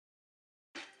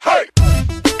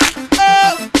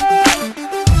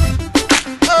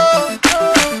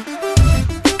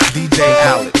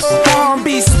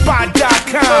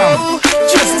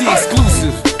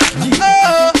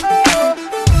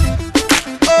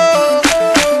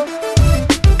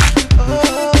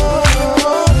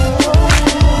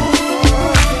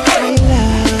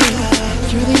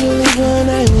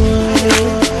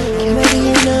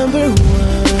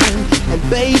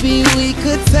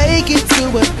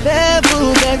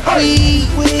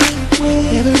like we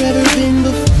never ever been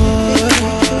before.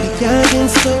 We got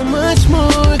so much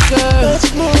more, girl.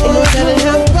 Ain't no telling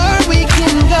how far we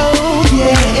can go.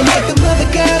 Yeah, and like the mother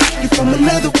girl, you're from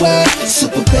another world.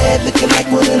 Super bad, looking like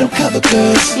one of them cover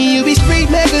girls. You be Street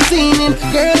Magazine and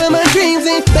girl of my dreams,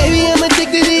 and baby I'm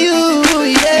addicted to you.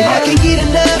 Yeah, and I can't get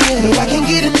enough, no I can't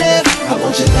get enough. I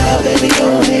want your love, baby,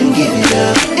 go ahead and give it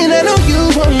up. And I know you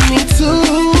want me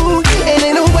too, and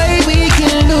ain't no way we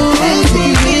can lose.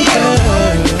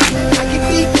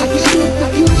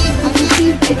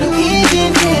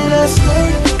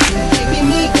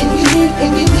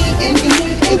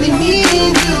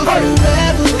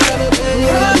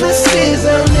 Promises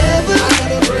I'll never.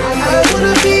 I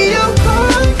wanna be your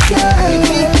boy,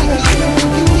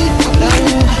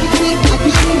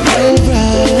 no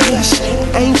rush,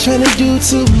 ain't tryna do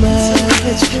too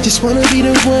much. Just wanna be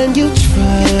the one you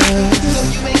trust. So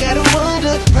you ain't gotta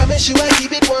wonder. Promise you I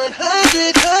keep it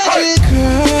 100.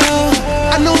 Girl,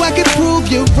 I know I can prove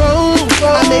you wrong.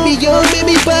 I may be young,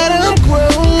 baby, but I'm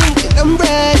grown. And I'm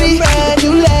ready. If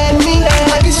you let me,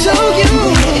 I can show you.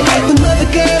 And like the mother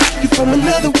girl, you from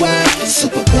another world.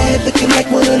 Super bad, looking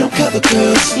like one of them cover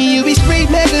girls. You be Street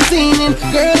Magazine and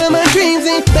girl of my dreams,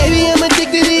 and baby I'm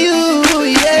addicted to you.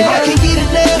 Yeah, and I can't get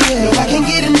enough, no I can't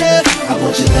get enough. I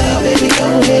want your love, baby, go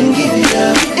ahead and give it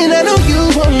up.